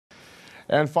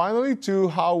And finally, to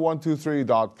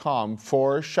how123.com,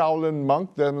 for Shaolin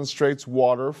monk demonstrates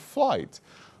water flight.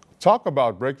 Talk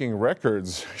about breaking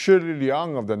records.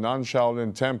 Li-liang of the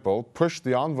non-Shaolin temple pushed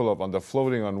the envelope on the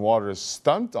floating on water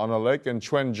stunt on a lake in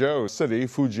Quanzhou City,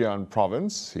 Fujian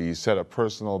province. He set a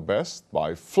personal best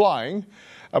by flying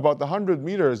about 100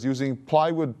 meters using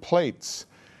plywood plates.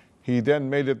 He then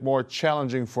made it more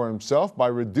challenging for himself by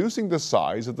reducing the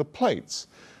size of the plates.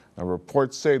 Now,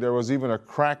 reports say there was even a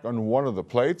crack on one of the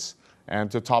plates,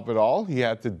 and to top it all, he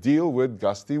had to deal with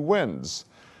gusty winds.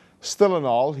 Still in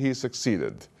all, he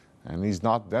succeeded. And he's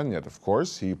not done yet, of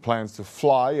course. He plans to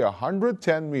fly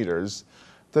 110 meters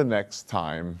the next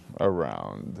time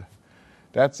around.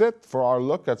 That's it for our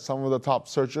look at some of the top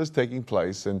searches taking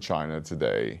place in China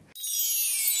today.